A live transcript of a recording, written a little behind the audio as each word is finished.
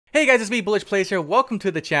Hey guys, it's me, Bullish Plays here. Welcome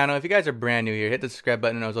to the channel. If you guys are brand new here, hit the subscribe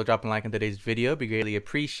button and also drop a like on today's video. It'd be greatly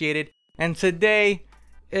appreciated. And today,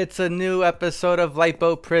 it's a new episode of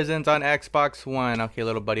Lifeboat Prisons on Xbox One. Okay,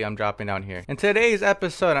 little buddy, I'm dropping down here. In today's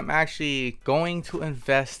episode, I'm actually going to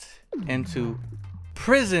invest into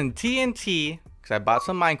prison TNT, because I bought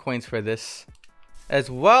some mine coins for this,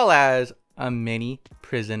 as well as a mini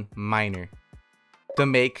prison miner to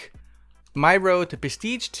make my road to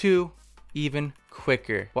Prestige 2 even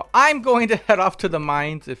quicker. Well, I'm going to head off to the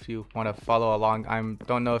mines if you want to follow along. I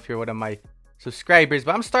don't know if you're one of my subscribers,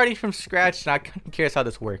 but I'm starting from scratch and I'm kind of curious how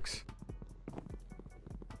this works.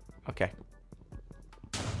 Okay.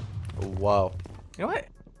 Whoa. You know what?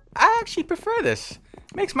 I actually prefer this.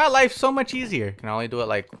 It makes my life so much easier. Can I only do it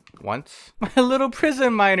like once? My little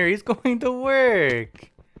prison miner, he's going to work.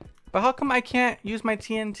 But how come I can't use my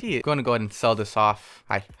TNT? I'm going to go ahead and sell this off.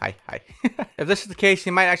 Hi. If this is the case,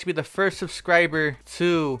 you might actually be the first subscriber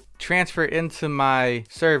to transfer into my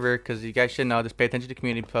server, because you guys should know, just pay attention to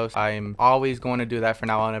community posts. I'm always going to do that from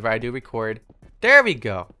now on whenever I do record. There we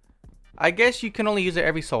go. I guess you can only use it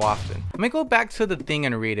every so often. Let me go back to the thing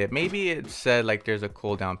and read it. Maybe it said like there's a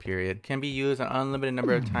cooldown period. Can be used an unlimited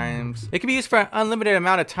number of times. It can be used for an unlimited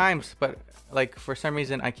amount of times, but like for some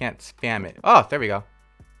reason I can't spam it. Oh, there we go.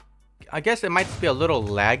 I guess it might be a little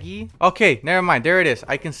laggy. Okay, never mind. There it is.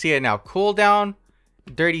 I can see it now. Cooldown,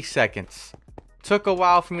 30 seconds. Took a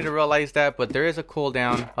while for me to realize that, but there is a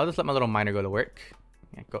cooldown. I'll just let my little miner go to work.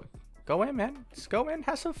 Yeah, go in, man. Just go in.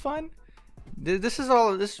 Have some fun. This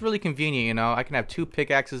is really convenient, you know. I can have 2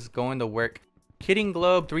 pickaxes going to work. Kidding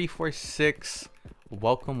Globe 346.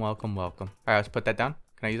 Welcome. All right, let's put that down.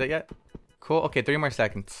 Can I use that yet? Cool. Okay, 3 more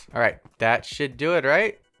seconds. All right, that should do it,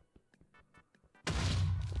 right?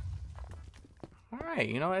 Alright,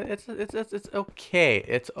 you know, it's okay.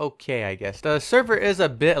 It's okay, I guess. The server is a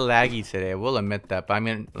bit laggy today, I will admit that. But I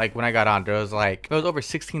mean, like when I got on, there was over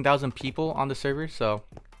 16,000 people on the server. So,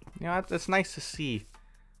 you know, it's nice to see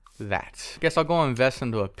that. Guess I'll go invest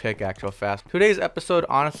into a pickaxe real fast. Today's episode,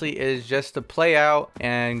 honestly, is just to play out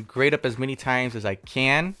and grade up as many times as I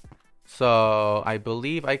can. So, I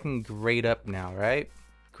believe I can grade up now, right?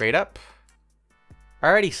 Grade up? I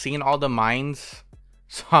already seen all the mines.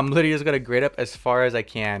 So I'm literally just going to grade up as far as I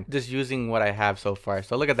can, just using what I have so far.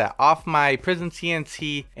 So look at that. Off my prison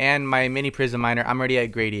TNT and my mini prison miner, I'm already at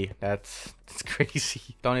grade E. That's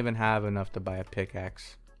crazy. Don't even have enough to buy a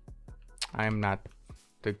pickaxe. I'm not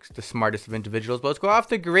the smartest of individuals, but let's go off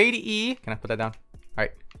to grade E. Can I put that down? All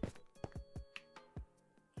right.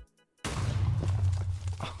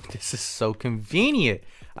 Oh, this is so convenient.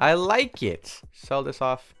 I like it. Sell this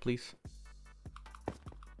off, please.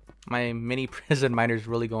 My mini prison miner's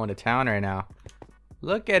really going to town right now.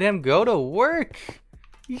 Look at him go to work.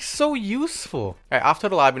 He's so useful. All right, off to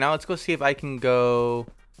the lobby now. Let's go see if I can go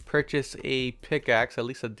purchase a pickaxe, at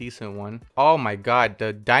least a decent one. Oh my god,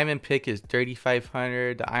 the diamond pick is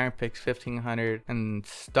 3,500, the iron pick's 1,500, and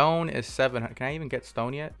stone is 700. Can I even get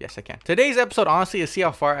stone yet? Yes, I can. Today's episode, honestly, is see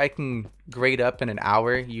how far I can grade up in an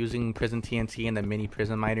hour using prison TNT and the mini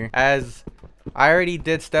prison miner. As I already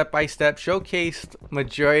did step-by-step, showcased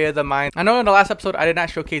majority of the mines. I know in the last episode, I did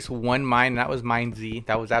not showcase one mine, and that was Mine Z.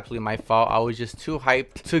 That was absolutely my fault. I was just too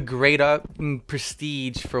hyped to grade up in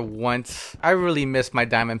Prestige for once. I really missed my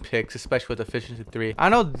diamond picks, especially with Efficiency 3. I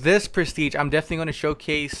know this Prestige, I'm definitely going to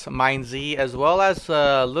showcase Mine Z, as well as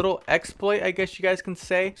a little exploit, I guess you guys can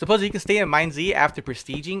say. Suppose you can stay in Mine Z after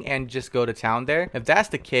Prestiging and just go to town there. If that's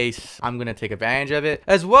the case, I'm going to take advantage of it.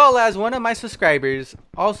 As well as one of my subscribers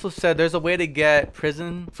also said there's a way to get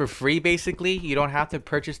prison for free. Basically, you don't have to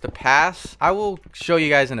purchase the pass. I will show you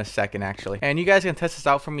guys in a second, actually, and you guys can test this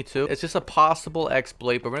out for me too. It's just a possible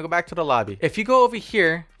exploit, but we're gonna go back to the lobby. If you go over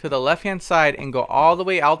here to the left hand side and go all the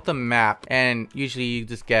way out the map, and usually you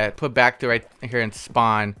just get put back to right here and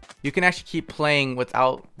spawn, you can actually keep playing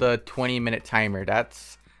without the 20-minute timer.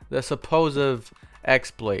 That's the supposed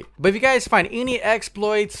exploit. But if you guys find any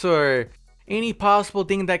exploits or any possible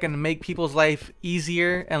thing that can make people's life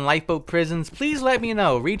easier in Lifeboat Prisons, please let me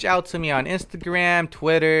know. Reach out to me on Instagram,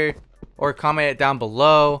 Twitter, or comment it down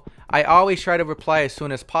below. I always try to reply as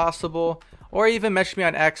soon as possible, or even message me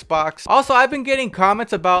on Xbox. Also, I've been getting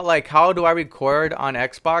comments about like how do I record on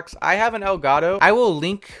Xbox. I have an Elgato. I will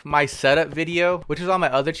link my setup video, which is on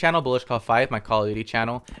my other channel, Bullish Call 5, my Call of Duty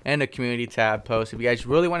channel, and the community tab post if you guys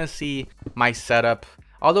really want to see my setup.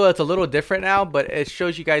 Although it's a little different now, but it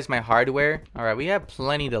shows you guys my hardware. All right, we have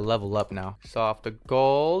plenty to level up now. So off the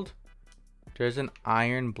gold, there's an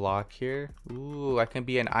iron block here. Ooh, I can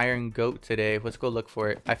be an iron goat today. Let's go look for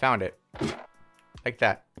it. I found it. Like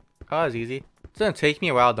that. Oh, it's easy. It's gonna take me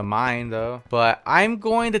a while to mine though, but I'm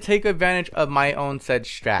going to take advantage of my own said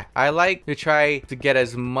strat. I like to try to get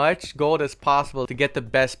as much gold as possible to get the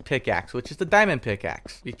best pickaxe, which is the diamond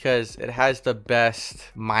pickaxe, because it has the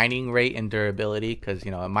best mining rate and durability, because you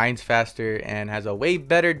know it mines faster and has a way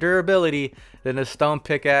better durability than the stone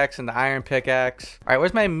pickaxe and the iron pickaxe. All right,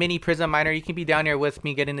 where's my mini prison miner? You can be down here with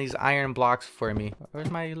me getting these iron blocks for me. Where's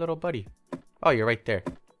my little buddy? Oh, you're right there.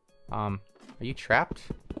 Are you trapped?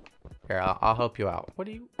 Here, I'll help you out. What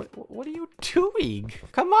are you doing?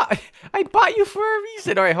 Come on, I bought you for a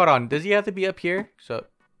reason. All right, hold on. Does he have to be up here? So,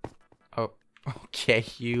 oh, okay.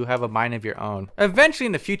 You have a mine of your own. Eventually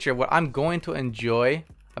in the future, what I'm going to enjoy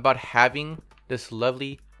about having this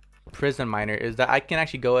lovely prison miner is that I can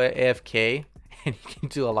actually go AFK and he can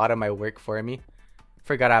do a lot of my work for me.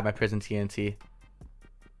 Forgot I have my prison TNT.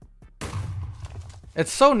 It's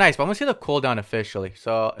so nice, but I'm gonna see the cooldown officially.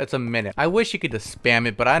 So it's a minute. I wish you could just spam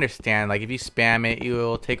it, but I understand. Like if you spam it, you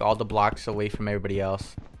will take all the blocks away from everybody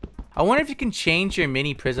else. I wonder if you can change your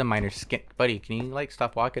mini prison miner skin. Buddy, can you like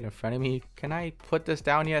stop walking in front of me? Can I put this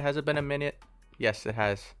down yet? Has it been a minute? Yes, it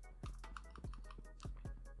has.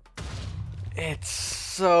 It's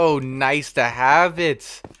so nice to have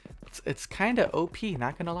it. It's kind of OP,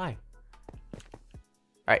 not gonna lie.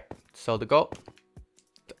 Alright, so the goal.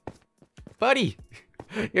 Buddy,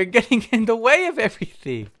 you're getting in the way of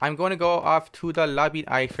everything. I'm going to go off to the lobby.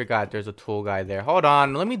 I forgot there's a tool guy there. Hold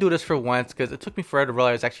on, let me do this for once because it took me forever to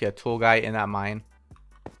realize there's actually a tool guy in that mine.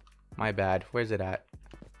 My bad. Where's it at?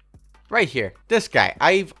 Right here. This guy.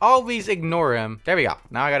 I've always ignored him. There we go.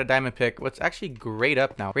 Now I got a diamond pick. Let's actually grade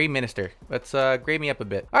up now. Grade minister. Let's grade me up a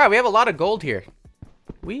bit. All right, we have a lot of gold here.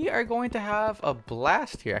 We are going to have a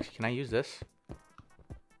blast here. Actually, can I use this?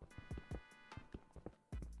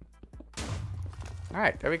 All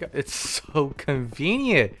right, there we go. It's so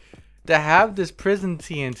convenient to have this prison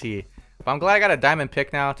TNT. But I'm glad I got a diamond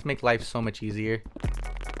pick now to make life so much easier.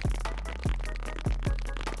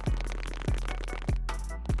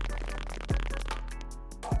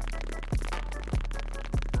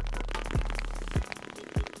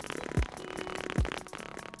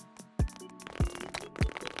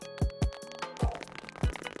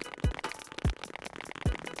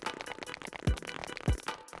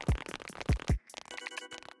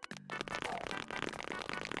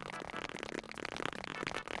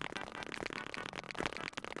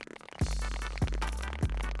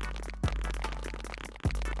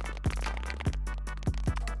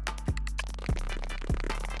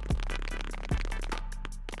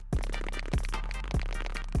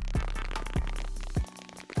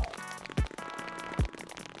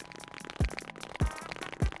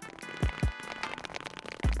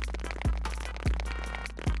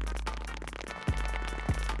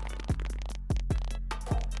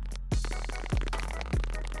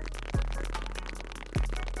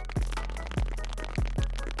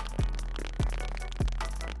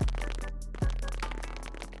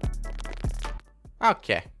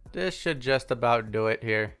 Okay, this should just about do it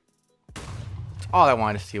here. All I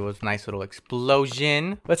wanted to see was a nice little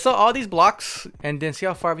explosion. Let's sell all these blocks and then see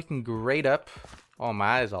how far we can grade up. Oh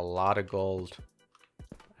my, that is a lot of gold.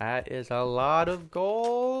 That is a lot of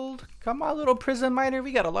gold. Come on, little prison miner.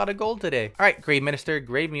 We got a lot of gold today. All right, grade minister,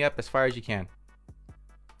 grade me up as far as you can.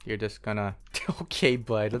 You're just gonna... Okay,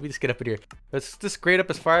 bud. Let me just get up in here. Let's just grade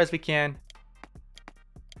up as far as we can.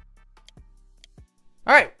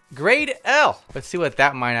 All right, grade L. Let's see what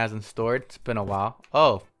that mine has in store. It's been a while.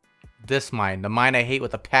 Oh, this mine. The mine I hate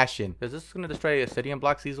with a passion. Is this going to destroy obsidian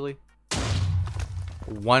blocks easily?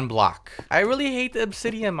 1 block. I really hate the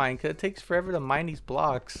obsidian mine because it takes forever to mine these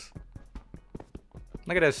blocks.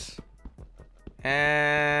 Look at this.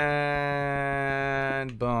 And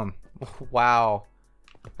boom. Wow.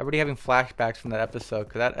 I'm already having flashbacks from that episode.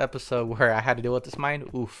 Because that episode where I had to deal with this mine.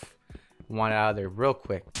 Oof. Want it out of there real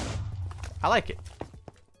quick. I like it.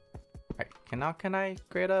 Can I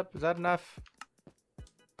grade up? Is that enough?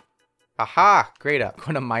 Aha! Grade up.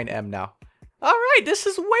 Going to mine M now. Alright, this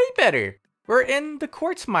is way better. We're in the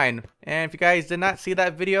quartz mine. And if you guys did not see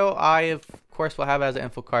that video, I of course will have it as an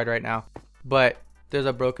info card right now. But there's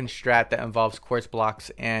a broken strat that involves quartz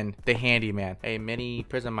blocks and the handyman. Hey, mini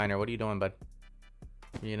prison miner, what are you doing, bud?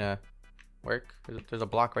 You gonna work? There's a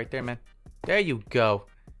block right there, man. There you go.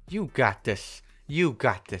 You got this. You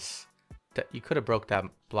got this. You could have broke that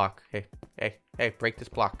block. Hey, break this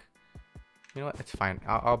block. You know what? It's fine.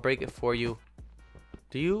 I'll break it for you.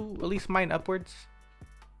 Do you at least mine upwards?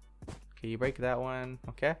 Okay, you break that one.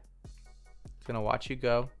 Okay. It's gonna watch you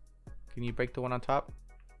go. Can you break the one on top?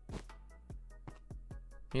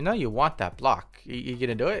 You know you want that block. You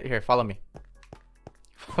gonna do it? Here, follow me.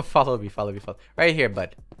 Follow me. Right here,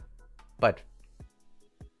 bud. Bud.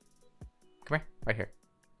 Come here. Right here.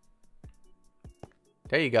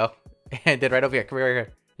 There you go. And then right over here. Come here, right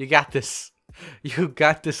here. You got this. You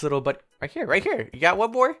got this, little butt. Right here, right here. You got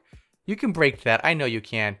one more? You can break that. I know you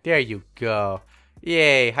can. There you go.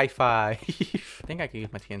 Yay, high five. I think I can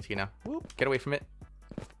use my TNT now. Whoop, get away from it.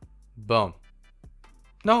 Boom.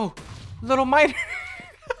 No, little miner.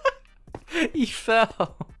 He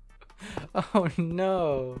fell. Oh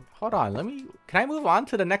no. Hold on, can I move on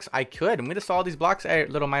to the next? I could. I'm gonna solve these blocks. Hey,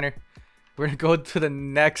 little miner. We're gonna go to the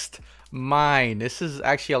next mine. This is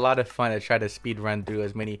actually a lot of fun to try to speed run through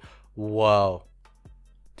as many. Whoa.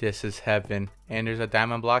 This is heaven. And there's a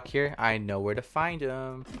diamond block here. I know where to find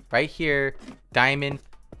them. Right here. Diamond,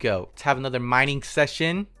 go. Let's have another mining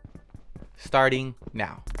session starting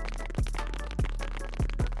now.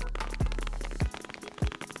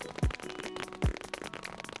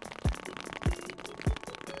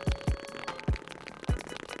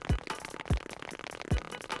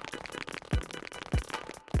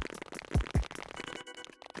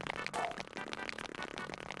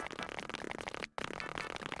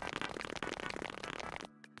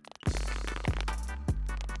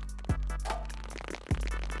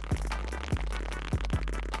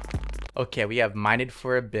 Okay, we have mined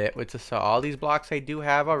for a bit, which is all these blocks I do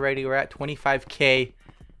have already. We're at 25k.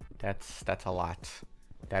 That's a lot.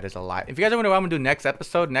 That is a lot. If you guys are wondering what I'm gonna do next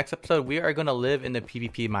episode, we are gonna live in the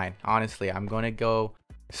PvP mine. Honestly, I'm gonna go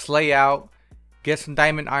slay out, get some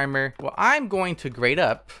diamond armor. Well, I'm going to grade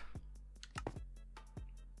up.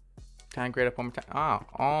 Can I grade up one more time? Oh,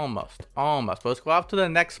 almost. But let's go off to the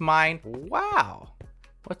next mine. Wow.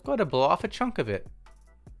 Let's go to blow off a chunk of it.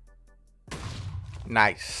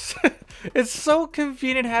 Nice. It's so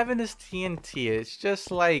convenient having this TNT. It's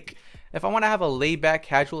just like, if I want to have a laid back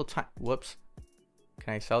casual time. Whoops.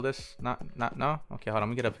 Can I sell this? No. Okay, hold on. Let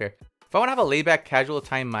me get up here. If I want to have a laid back casual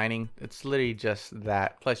time mining, it's literally just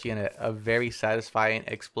that. Plus, you get a very satisfying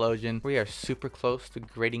explosion. We are super close to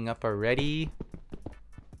grading up already.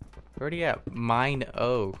 We're already at mine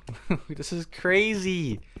O. This is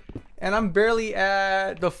crazy. And I'm barely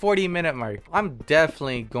at the 40-minute mark. I'm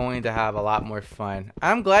definitely going to have a lot more fun.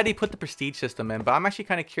 I'm glad he put the prestige system in, but I'm actually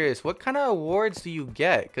kind of curious. What kind of awards do you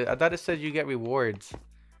get? Because I thought it said you get rewards.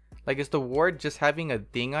 Like, is the award just having a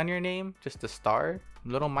thing on your name? Just a star?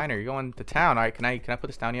 Little miner, you're going to town. All right, can I put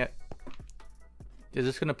this down yet? Is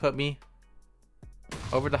this going to put me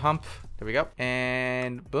over the hump? There we go.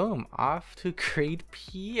 And boom, off to grade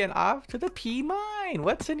P and off to the P mine.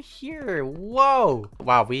 What's in here? Whoa.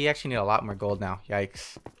 Wow, we actually need a lot more gold now.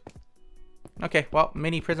 Yikes. Okay, well,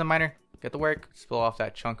 mini prison miner. Get to work. Spill off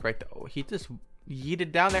that chunk right there. Oh, he just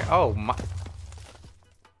yeeted down there. Oh, my.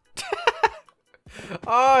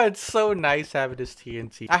 Oh, it's so nice having this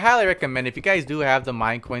TNT. I highly recommend, if you guys do have the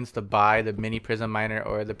mine coins, to buy the mini prison miner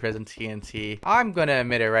or the prison TNT. I'm gonna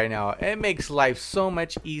admit it right now, it makes life so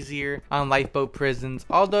much easier on Lifeboat Prisons.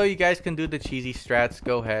 Although you guys can do the cheesy strats,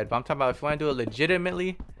 go ahead. But I'm talking about if you want to do it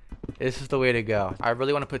legitimately, this is the way to go. I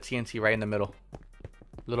really want to put TNT right in the middle.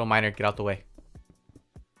 Little miner, get out the way.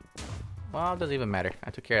 Well, it doesn't even matter.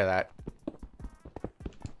 I took care of that.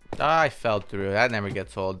 I fell through. That never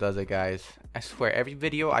gets old, does it, guys? I swear, every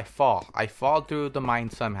video I fall through the mine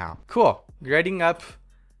somehow. Cool. Grading up.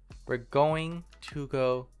 We're going to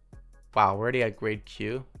go. Wow, we're already at grade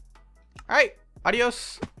Q. Alright,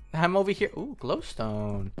 adios. I'm over here. Ooh,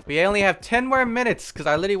 glowstone. We only have 10 more minutes because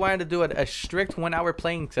I literally wanted to do a strict 1 hour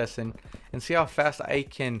playing session and see how fast I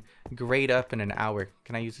can grade up in an hour.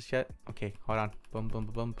 Can I use this yet? Okay, hold on. Boom, boom,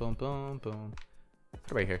 boom, boom, boom, boom.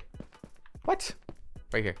 Put it right here. What?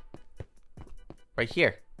 Right here. Right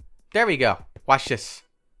here. There we go. Watch this.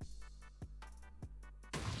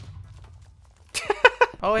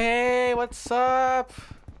 Oh, hey, what's up?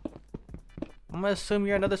 I'm gonna assume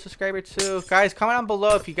you're another subscriber too. Guys, comment down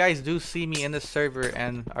below if you guys do see me in this server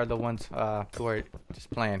and are the ones who are just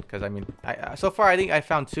playing. Because, I mean, so far I think I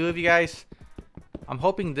found 2 of you guys. I'm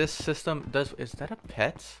hoping this system does... Is that a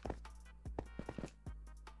pet?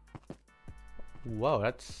 Whoa,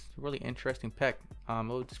 that's a really interesting pet. It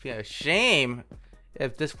would just be a shame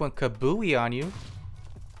if this went kabooey on you.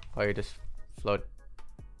 Oh, you just float.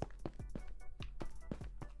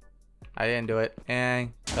 I didn't do it.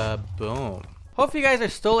 And kaboom. Hope you guys are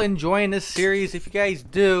still enjoying this series. If you guys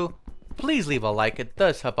do, please leave a like. It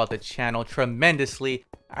does help out the channel tremendously.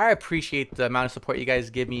 I appreciate the amount of support you guys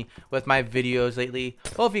give me with my videos lately.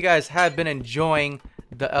 Hope you guys have been enjoying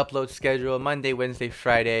the upload schedule Monday, Wednesday,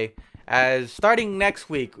 Friday. As starting next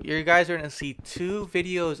week, you guys are going to see 2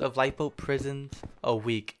 videos of Lifeboat Prisons a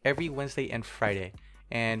week, every Wednesday and Friday.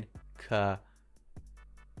 And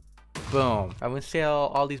boom. I would say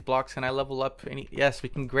all these blocks. Can I level up? Yes, we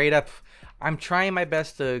can grade up I'm trying my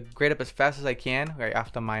best to grade up as fast as I can. Right, I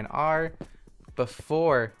have to mine R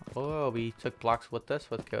before. Oh, we took blocks with us.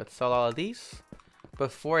 Let's sell all of these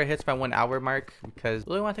before it hits my 1 hour mark, because I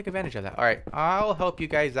really want to take advantage of that. All right, I'll help you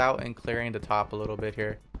guys out in clearing the top a little bit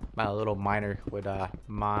here. My little miner would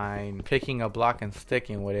mine picking a block and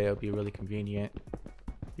sticking with it. It'll be really convenient.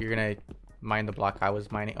 You're gonna mine the block I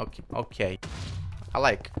was mining. Okay. I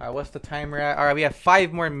like. All right, what's the timer at? All right, we have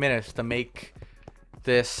 5 more minutes to make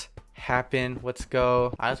this happen. Let's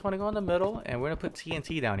go. I just want to go in the middle, and we're gonna put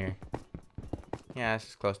TNT down here. Yeah, this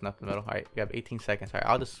is close enough in the middle. All right, we have 18 seconds. All right,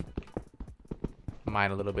 I'll just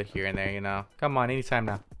mine a little bit here and there, you know. Come on, anytime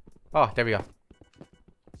now. Oh, there we go.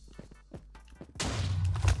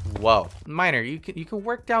 Whoa, miner, you can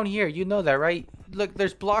work down here. You know that, right? Look,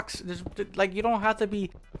 there's blocks. There's like, you don't have to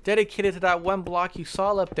be dedicated to that one block you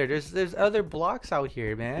saw up there. There's other blocks out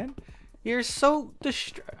here, man. You're so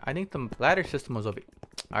I think the ladder system was over.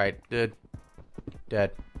 All right, dude.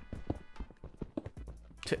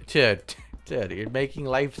 Dude, you're making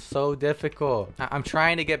life so difficult. I'm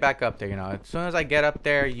trying to get back up there, you know. As soon as I get up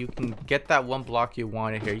there, you can get that one block you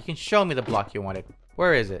wanted here. You can show me the block you wanted.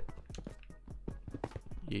 Where is it?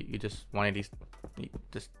 You just wanted these.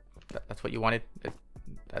 That's what you wanted.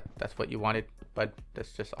 That's what you wanted. But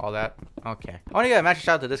that's just all that. Okay. I want to give a massive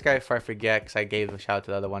shout out to this guy before I forget, because I gave a shout out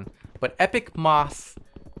to the other one. But Epic Moth.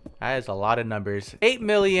 That is a lot of numbers.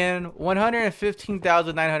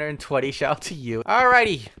 8,115,920. Shout out to you.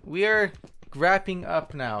 Alrighty, we are wrapping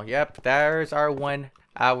up now. Yep, there's our 1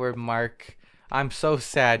 hour mark. I'm so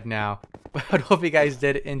sad now. But I hope you guys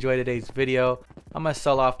did enjoy today's video. I'm gonna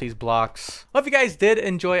sell off these blocks. Hope you guys did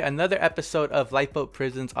enjoy another episode of Lifeboat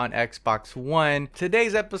Prisons on Xbox One.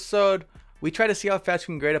 Today's episode, we try to see how fast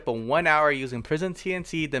we can grade up in 1 hour using Prison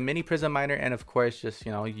TNT, the mini prison miner, and of course, just,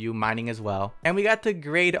 you know, you mining as well. And we got to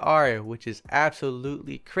grade R, which is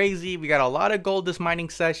absolutely crazy. We got a lot of gold this mining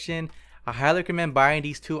session. I highly recommend buying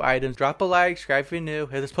these 2 items. Drop a like, subscribe if you're new,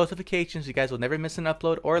 hit those post notifications so you guys will never miss an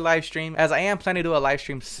upload or live stream, as I am planning to do a live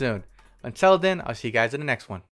stream soon. Until then, I'll see you guys in the next one.